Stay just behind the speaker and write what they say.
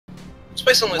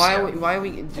Let's play some Lucio. Why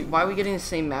are we getting the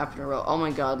same map in a row? Oh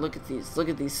my god, look at these. Look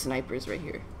at these snipers right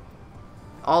here.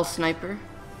 All sniper.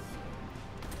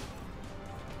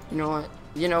 You know what?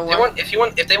 You know what? If you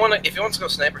want to go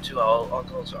sniper too, I'll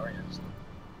go Zarya.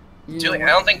 I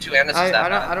don't think two Annas is that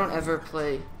bad. I don't ever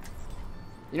play.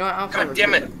 You know what? God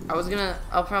damn it!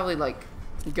 I'll probably like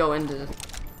go into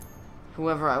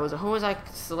whoever I was. Who was I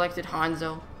selected?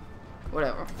 Hanzo.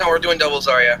 Whatever. No, we're doing double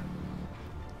Zarya.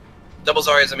 Double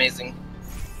Zarya is amazing.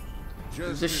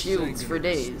 The shields for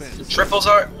days. Triple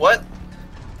Zarya? What?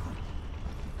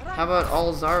 How about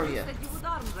all Zarya?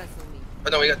 Oh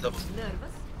no, we got double.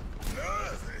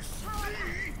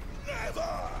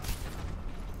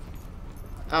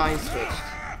 Oh, he switched.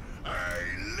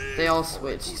 They all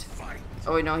switched.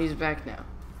 Oh wait, no, he's back now.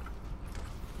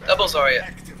 Double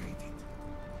Zarya.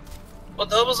 Well,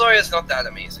 double Zarya is not that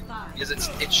amazing because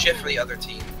it's shit for the other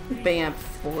team. Bam,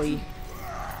 boy.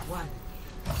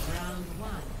 Round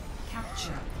one.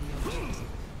 Capture the objective.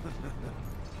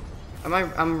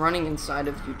 I'm running inside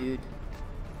of you, dude.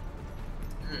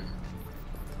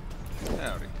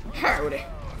 Howdy. Howdy.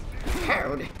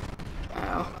 Howdy.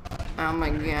 Ow. Oh my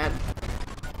god.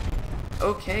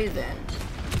 Okay then.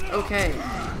 Okay.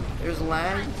 There's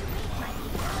lag.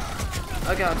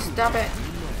 Oh god, stop it!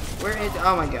 Where is...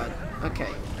 Oh my god.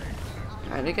 Okay.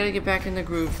 Alright, I gotta get back in the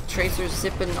groove. Tracer's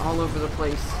zipping all over the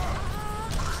place.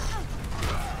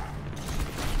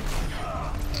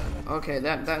 Okay,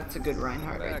 that's a good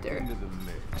Reinhardt right there.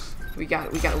 We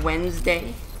got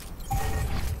Wednesday.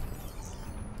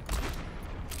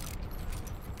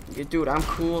 Yeah, dude, I'm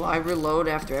cool. I reload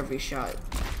after every shot.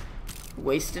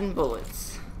 Wasting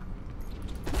bullets.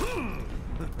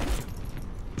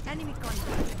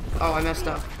 Oh, I messed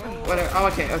up. Whatever. Oh,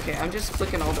 okay. I'm just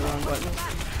clicking all the wrong buttons.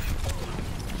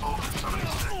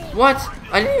 What?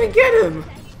 I didn't even get him!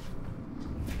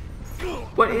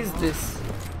 What is this?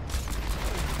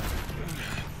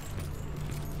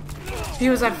 He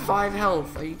was at 5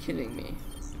 health. Are you kidding me?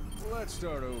 Let's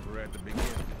start over at the beginning.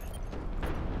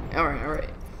 Alright.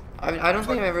 I don't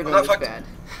think I've ever done this bad.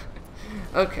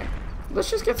 Okay. Let's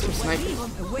just get some snipers.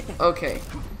 Okay.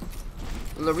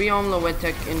 Lariom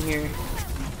Lowetek in here.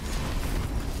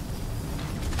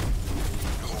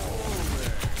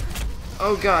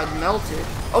 Oh god, melted.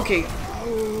 Okay.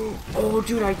 Oh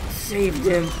dude, I saved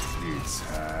him.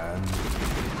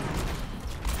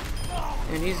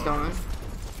 And he's gone.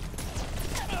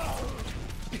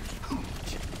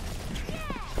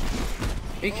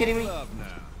 Are you kidding me?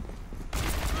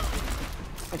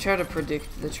 I try to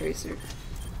predict the Tracer.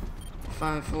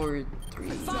 5, 4,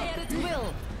 3.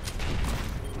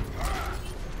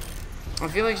 I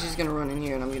feel like she's gonna run in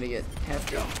here and I'm gonna get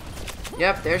hefty.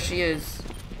 Yep, there she is.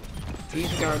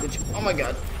 He's garbage. Oh my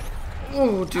god.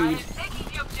 Oh, dude.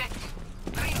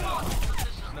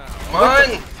 Come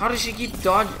on! How does she keep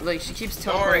dodging? Like, she keeps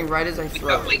teleporting right as I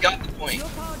throw. We got the point.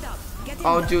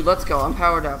 Oh, dude, let's go. I'm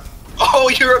powered up. Oh,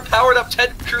 you're a powered up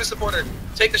 10 crew supporter.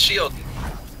 Take the shield.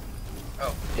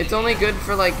 Oh. It's only good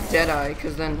for, like, Deadeye,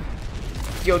 because then...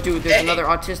 Yo, dude, there's another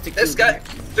autistic This dude guy... there.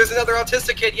 There's another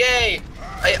autistic kid, yay!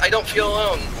 I don't feel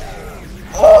alone.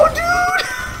 Oh, dude!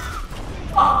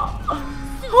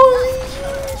 Holy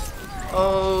shit!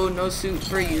 Oh, no suit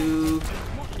for you.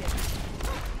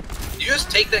 Did you just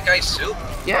take that guy's suit?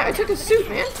 Yeah, I took his suit,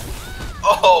 man.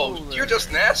 Oh, you're just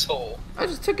an asshole. I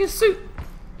just took his suit.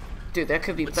 Dude, that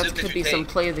could be What suit did you some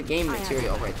take? play of the game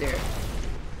material right there.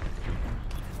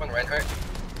 Come on, Reinhardt.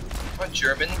 Come on,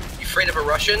 German. You afraid of a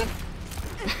Russian?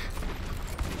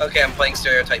 Okay, I'm playing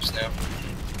stereotypes now.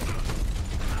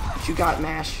 What you got,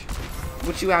 Mash?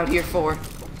 What you out here for?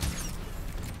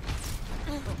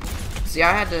 See,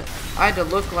 I had to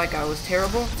look like I was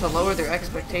terrible to lower their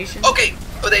expectations. Okay.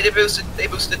 Oh, they boosted. They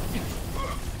boosted.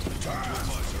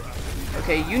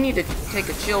 Okay, you need to take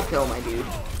a chill pill, my dude.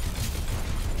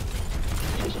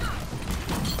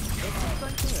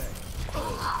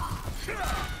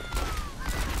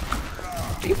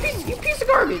 You piece of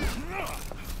garbage.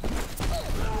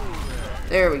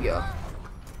 There we go.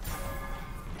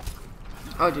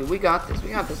 Oh, dude, we got this.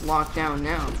 We got this locked down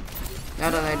now. Now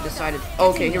that I decided.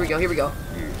 Okay, here we go. Here we go.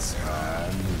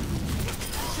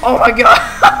 Oh my god!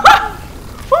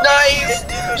 Nice!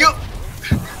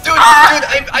 Dude,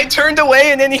 I turned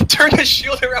away and then he turned his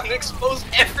shield around and exposed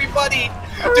everybody!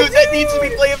 Dude, that needs to be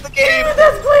play of the game! Dude,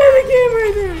 that's play of the game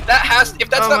right there! That has, if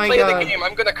that's Oh not my play of God. the game,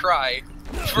 I'm gonna cry.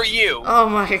 For you. Oh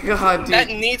my god, dude. That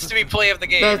needs to be play of the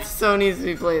game. That so needs to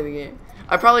be play of the game.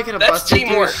 I probably could have That's busted through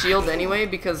teamwork. his shield anyway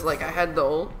because, like, I had the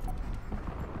ult.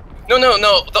 No,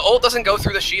 the ult doesn't go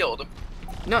through the shield.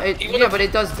 No, He yeah, would've- but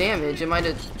it does damage. It might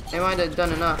have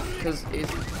done enough because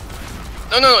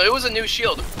No, it was a new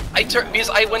shield. I turned because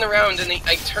I went around and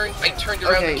I turned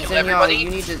around Okay, to kill Zenyatta, everybody. you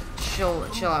need to chill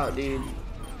out, dude.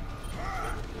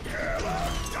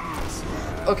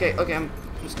 Okay, I'm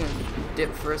just gonna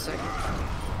dip for a second.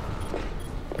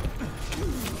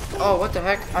 Oh, what the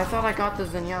heck? I thought I got the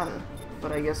Zenyatta,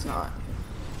 but I guess not.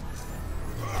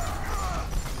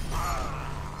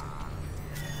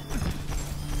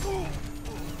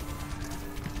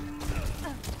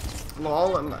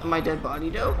 Lol, am I dead body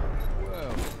though?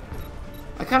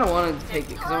 I kind of wanted to take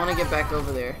it because I want to get back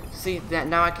over there. See that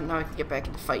now I can get back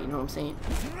in the fight. You know what I'm saying?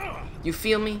 You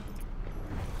feel me?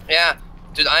 Yeah,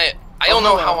 dude. I don't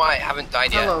know how I haven't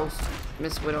died yet. Hello,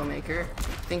 Miss Widowmaker.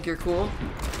 Think you're cool?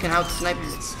 Can out snipe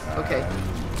this? Okay.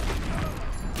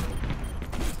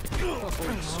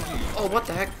 Oh, what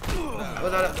the heck?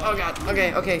 Oh god.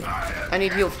 Okay. I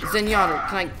need heal. Zenyatta,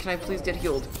 can I please get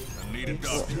healed?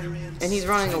 And he's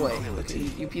running away. Okay,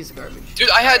 you piece of garbage. Dude,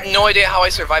 I had no idea how I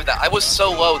survived that. I was so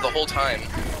low the whole time.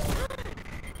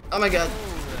 Oh my god.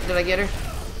 Did I get her?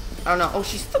 I don't know. Oh,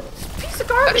 she's still a piece of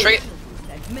garbage.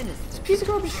 It's a piece of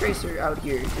garbage tracer out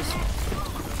here. Just.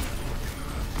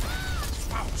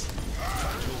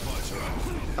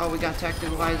 Oh, we got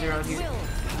tactical visor out here.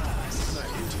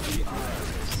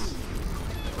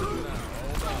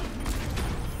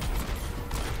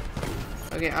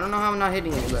 Okay, I don't know how I'm not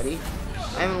hitting anybody.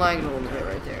 I am lagging a little bit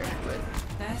right there, but.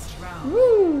 Best round.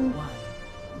 Woo!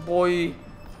 Boy.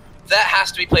 That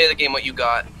has to be play of the game what you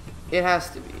got. It has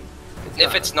to be.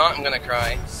 If it's not, I'm gonna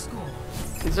cry.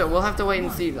 So we'll have to wait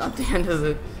and see at the end of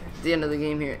the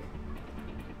game here.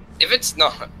 If it's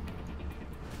not,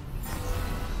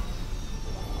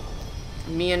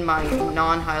 Me and my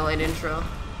non-highlight intro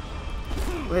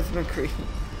with McCree.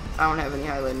 I don't have any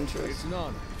highlight intros.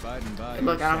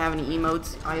 Look, I don't have any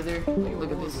emotes either. Like,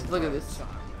 look at this. Look at this.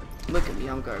 Look at me,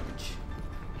 I'm garbage.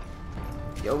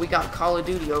 Yo, we got Call of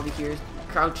Duty over here,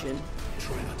 crouching.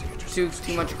 Too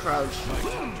much crouch.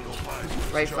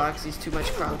 Right, Foxy's too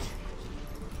much crouch.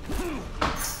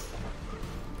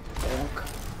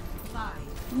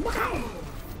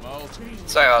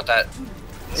 sorry about that.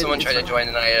 Someone tried to join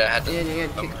and I had to. Yeah,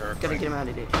 gotta get him out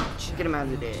of there. Get him out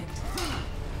of there.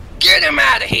 Get him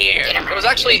out of here!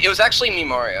 It was actually me,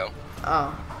 Mario.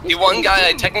 Oh. The one guy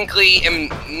I technically am.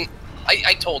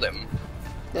 I told him.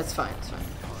 That's fine. It's fine.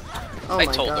 Oh I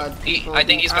my told god. him. I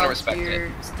think he's gonna respect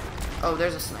it. Oh,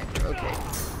 there's a sniper. Okay.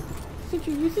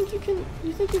 You think you can?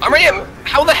 I'm already at.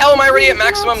 How the hell am I already at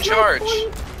maximum charge? You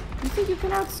think you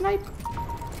can outsnipe?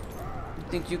 You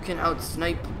think you can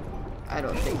outsnipe? I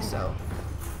don't think so.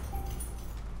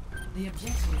 The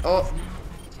objective Oh. is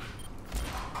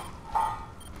now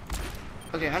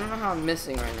Okay, I don't know how I'm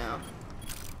missing right now.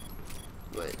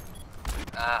 But.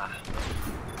 Ah.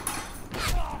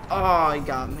 Oh, he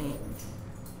got me.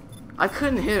 I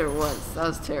couldn't hit her once. That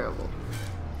was terrible.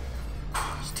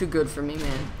 She's too good for me,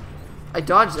 man. I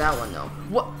dodged that one though.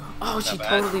 What? Oh, she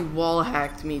totally wall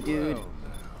hacked me, dude.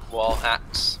 Wall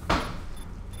hacks.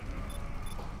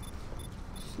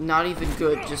 Not even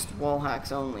good, just wall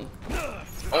hacks only.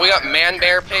 Oh, we got Man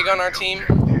Bear Pig on our team.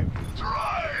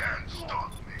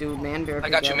 Dude, Man Bear Pig. I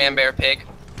got you, Man Bear Pig.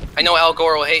 I know Al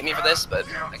Gore will hate me for this, but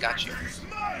I got you.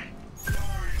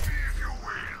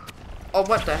 Oh,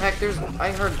 what the heck?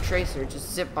 I heard Tracer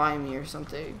just zip by me or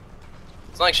something.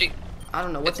 It's not like she. I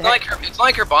don't know what It's the not heck. like it's not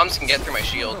like her bombs can get through my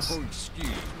shields.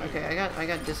 Okay, I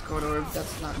got Discord orb.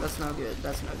 That's not good.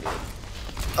 That's not good.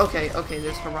 Okay,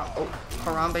 there's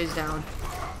Harambe's down.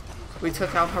 We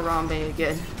took out Harambe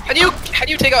again. How do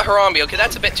you take out Harambe? Okay,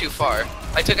 that's a bit too far.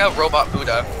 I took out Robot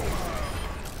Buddha.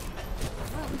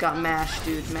 We got Mash,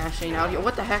 dude. Mash ain't out here.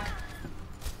 What the heck?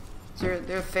 Is there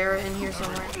a Farah in here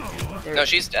somewhere? There. No,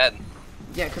 she's dead.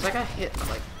 Yeah, cause I got hit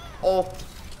like, oh,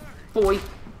 boy.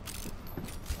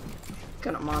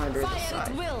 Gonna monitor the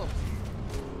side.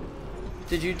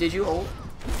 Did you ult?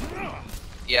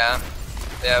 Yeah.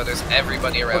 Yeah, there's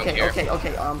everybody around here. Okay.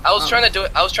 I was trying to do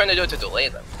it to delay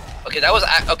them. Okay, that was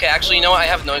okay. Actually, you know what? I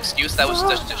have no excuse. That was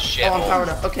just a shit. Oh, I'm powered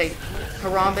up. Okay,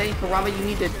 Harambe, you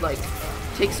need to like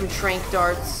take some trank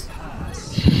darts.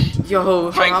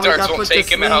 Yo, Trank Harambe darts got won't put take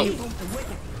to him out. sleep.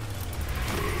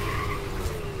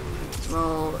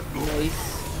 Oh,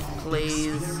 nice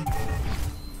plays.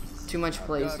 Too much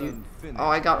plays, dude. Oh,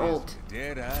 I got ult.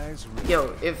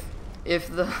 Yo, if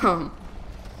the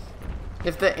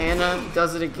Ana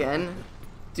does it again,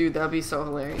 dude, that'd be so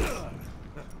hilarious.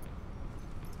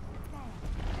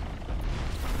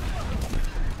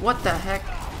 What the heck?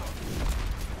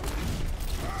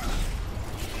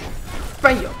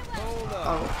 Bam!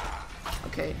 Oh,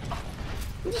 okay.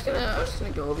 I'm just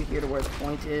gonna go over here to where the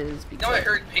point is. You know, I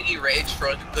heard Piggy rage for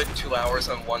like a good 2 hours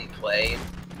on one play.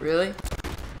 Really?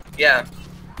 Yeah.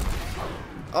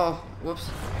 Oh, whoops.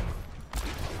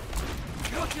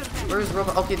 Where's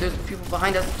Robot? Okay, there's people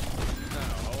behind us.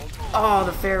 Oh,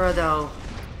 the Pharah though.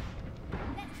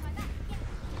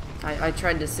 I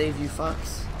tried to save you,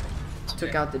 fucks.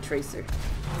 Took out the Tracer.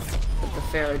 But the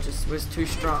Pharah just was too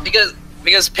strong.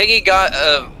 Because Piggy got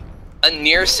a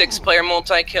near 6-player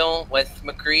multi-kill with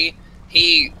McCree.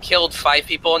 He killed 5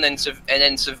 people and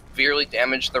then severely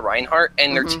damaged the Reinhardt,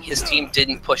 and his team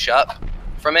didn't push up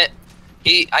from it.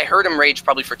 I heard him rage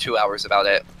probably for 2 hours about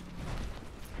it.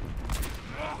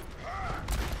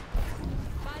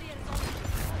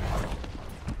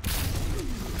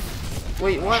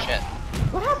 Wait, what? Shit.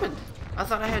 What happened? I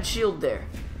thought I had shield there.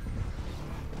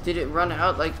 Did it run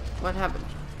out? Like, what happened?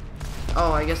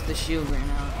 Oh, I guess the shield ran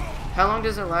out. How long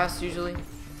does it last usually?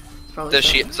 It's probably The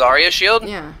Zarya shield?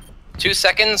 Yeah. 2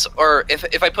 seconds, or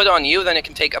if I put it on you, then it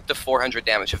can take up to 400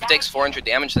 damage. If it takes 400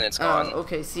 damage, then it's gone. Oh,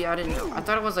 okay. See, I didn't know. I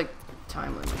thought it was like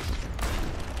time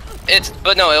limit.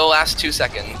 But no, it'll last 2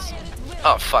 seconds.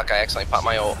 Oh fuck! I accidentally popped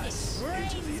my ult.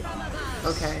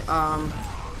 Okay.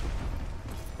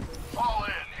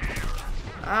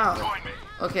 Ow.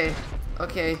 Okay.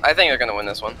 Okay. I think they're gonna win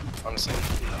this one, honestly.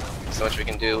 So much we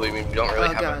can do. We don't really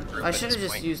Oh have. god. A group I at should have this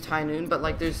just point. used High Noon, but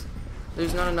like there's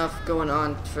not enough going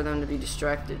on for them to be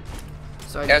distracted.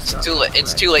 So I Yeah, just it's got too late.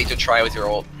 It's right. too late to try with your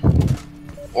ult.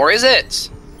 Or is it?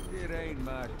 It ain't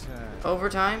my time.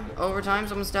 Overtime? Overtime?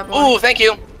 Someone step on Ooh, it. thank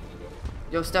you.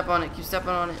 Yo, step on it. Keep stepping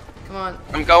on it. Come on.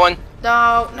 I'm going.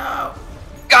 No, no.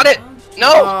 Got it.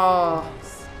 No. Oh.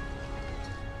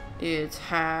 It's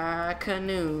High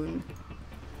Canoon.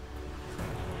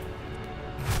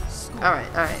 Alright,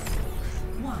 alright.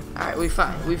 Alright, we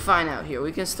fine out here.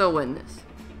 We can still win this.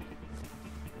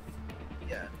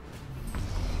 Yeah.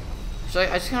 So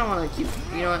I just kind of want to keep,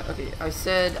 you know what? Okay, I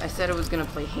said I was gonna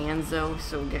play Hanzo,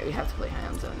 so we have to play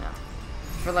Hanzo now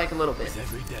for like a little bit,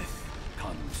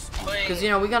 because you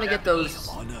know we gotta get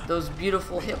those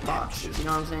beautiful hitboxes. You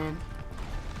know what I'm saying?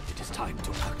 It is time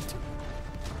to act.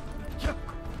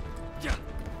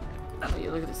 Oh,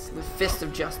 yeah, look at this, the fist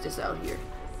of justice out here.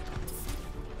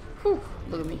 Whew,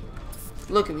 look at me.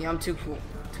 Look at me. I'm too cool.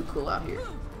 Too cool out here.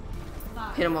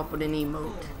 Hit him up with an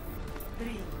emote.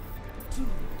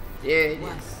 There it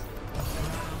is.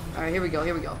 Alright, here we go.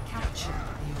 Here we go.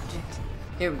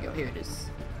 Here we go. Here it is.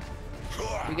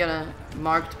 We got a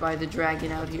marked by the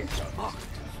dragon out here.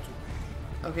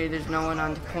 Okay, there's no one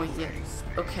on the point yet.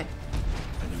 Okay.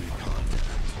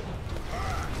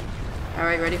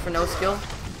 Alright, ready for no skill?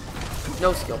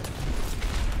 No skill.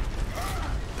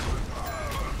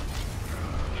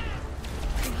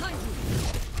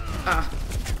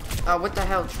 What the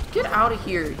hell? Get out of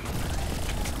here.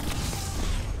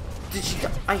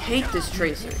 I hate this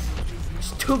Tracer.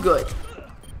 It's too good.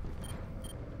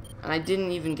 And I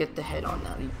didn't even get the head on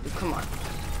that. Come on.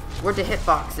 Where the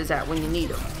hitboxes at when you need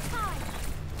them?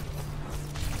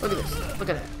 Look at this. Look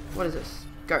at that. What is this?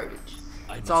 Garbage.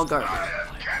 It's all garbage.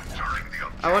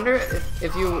 I wonder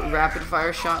if you rapid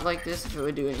fire shot like this, if it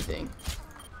would do anything.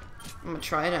 I'm gonna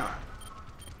try it out.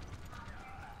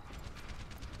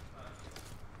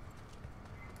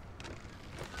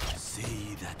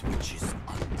 See that which is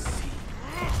unseen.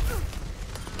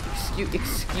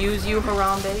 Excuse you,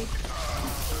 Harambe?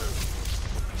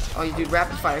 Oh, you do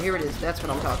rapid fire. Here it is. That's what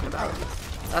I'm talking about.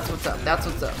 That's what's up. That's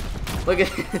what's up. Look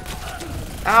at it.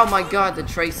 Oh my god, the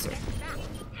Tracer.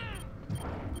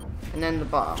 And then the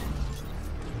bomb.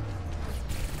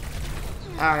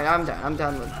 Alright, I'm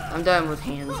done with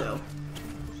Hanzo.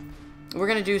 We're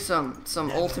gonna do some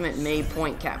ultimate May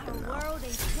point capping though.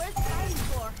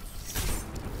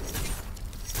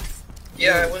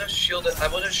 Yeah, I would have shielded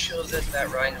that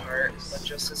Reinhardt, but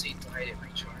just as he died, it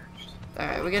recharged.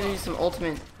 Alright, we gotta do some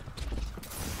ultimate.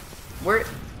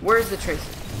 Where's the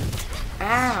Tracer?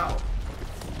 Ow!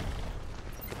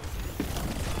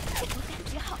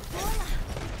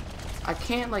 I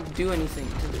can't like do anything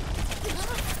to it.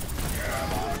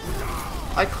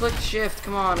 I clicked shift.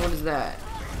 Come on, what is that?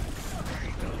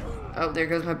 Oh, there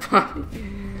goes my body.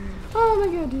 Oh my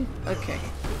god, dude. Okay.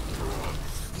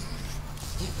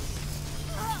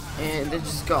 And they're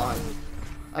just gone.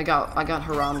 I got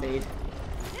Harambe'd.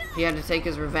 He had to take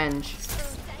his revenge.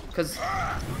 Cause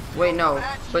wait, no,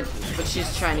 but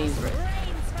she's Chinese, right?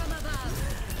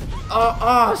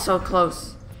 Oh, so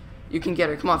close. You can get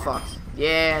her. Come on, Fox.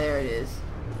 Yeah, there it is.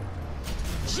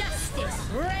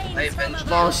 I avenged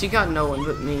Well, she got no one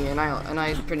but me, and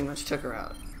I pretty much took her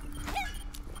out.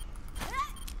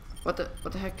 What the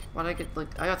heck? Why did I get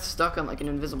like I got stuck on like an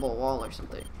invisible wall or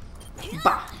something?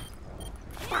 Bah.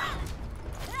 Bah.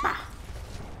 Bah.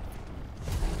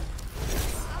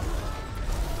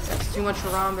 That's too much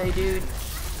Harambe, dude.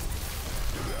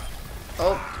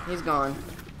 Oh, he's gone.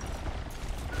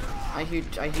 I hear the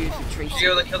Tracy. You should be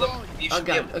able to kill him. You should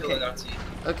be God, able to kill the Nazi.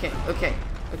 Okay.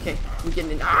 We're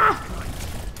getting in. Ah!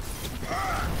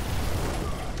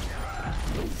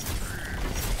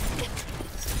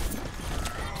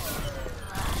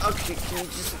 Okay, can you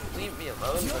just leave me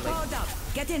alone for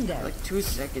like, Get in there. 2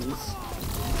 seconds?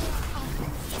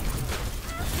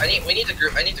 We need to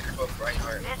group up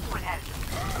Reinhardt.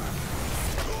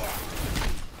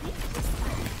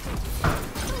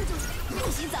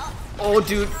 Oh,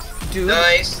 dude.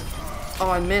 Nice. Oh,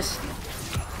 I missed.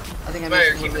 I think I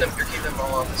You're missed. keeping them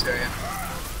all off this area.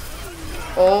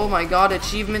 Oh my god,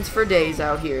 achievements for days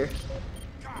out here.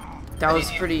 That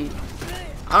was pretty...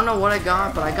 I don't know what I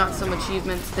got, but I got some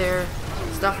achievements there.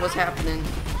 Stuff was happening.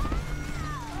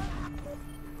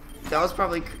 That was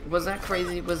probably... Was that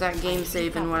crazy? Was that game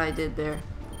saving what I did there?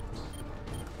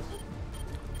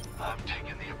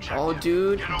 Oh,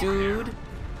 dude.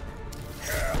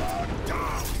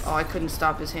 Oh, I couldn't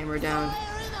stop his hammer down.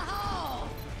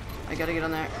 I gotta get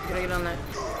on that.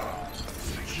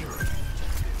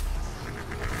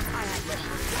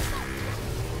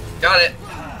 Got it.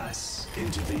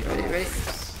 Ready?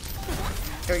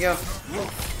 Here we go.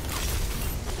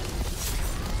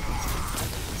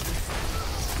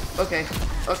 Okay.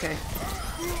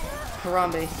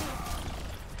 Harambe.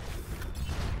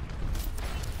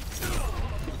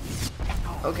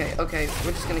 Okay.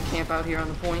 We're just gonna camp out here on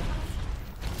the point.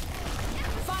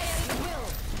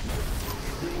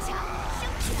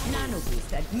 Nano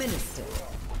boost administered.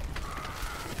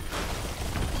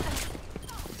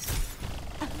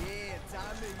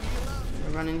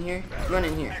 Run in here.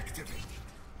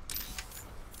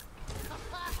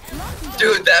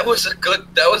 Dude, that was a good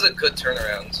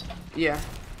turnaround. Yeah.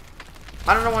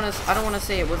 I don't want to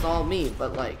say it was all me,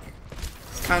 but like,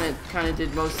 kind of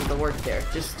did most of the work there.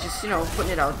 Just you know,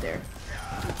 putting it out there.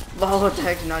 Lol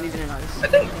attack, not even an ice.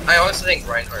 I honestly think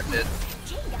Reinhardt did.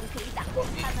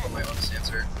 Won't be my honest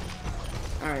answer.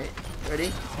 All right,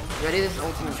 ready? This is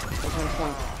ultimate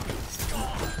point.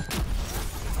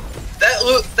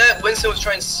 That Winston was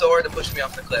trying so hard to push me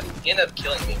off the cliff. He ended up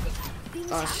killing me.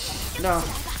 No,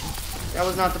 that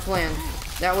was not the plan.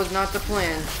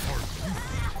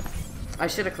 I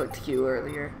should have clicked Q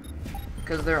earlier,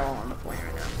 because they're all on the point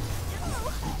right now.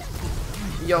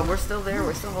 Yo, we're still there.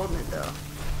 We're still holding it though.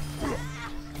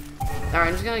 All right,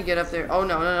 I'm just gonna get up there. Oh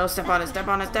no! Step on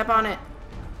it!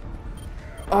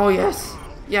 Oh yes!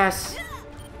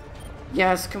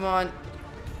 Come on!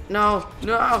 No!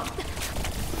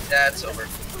 Yeah, it's over.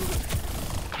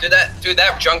 Dude,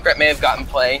 that Junkrat may have gotten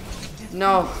play.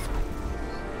 No.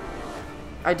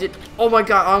 I did. Oh my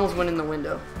god! I almost went in the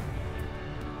window.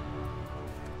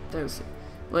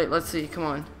 Wait, let's see. Come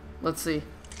on. Let's see.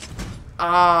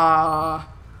 Ah,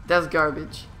 that's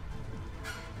garbage.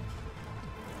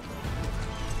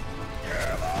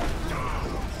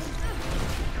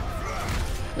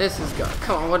 This is God.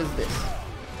 Come on, what is this?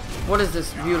 What is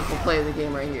this beautiful play of the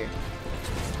game right here?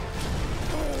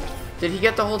 Did he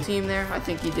get the whole team there? I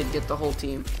think he did get the whole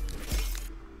team.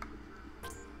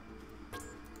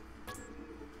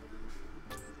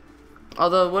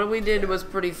 Although what we did was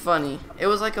pretty funny. It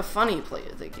was like a funny play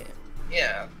of the game.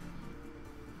 Yeah.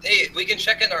 Hey, we can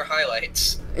check in our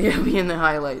highlights. Yeah, be in the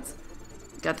highlights.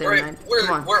 Got that in mind.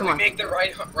 Come on. We make the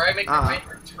Reinhardt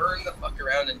turn the fuck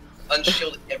around and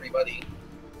unshield everybody.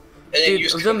 And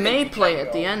Dude, the May play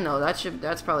at the end though,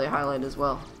 that's probably a highlight as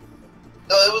well.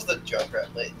 No, it was the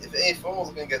Junkrat play. If one was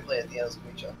gonna get play at the end, it was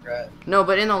gonna be Junkrat. No,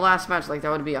 but in the last match, like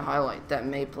that would be a highlight. That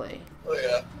May play. Oh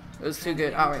yeah. It was too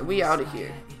good. All right, we out of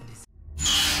here.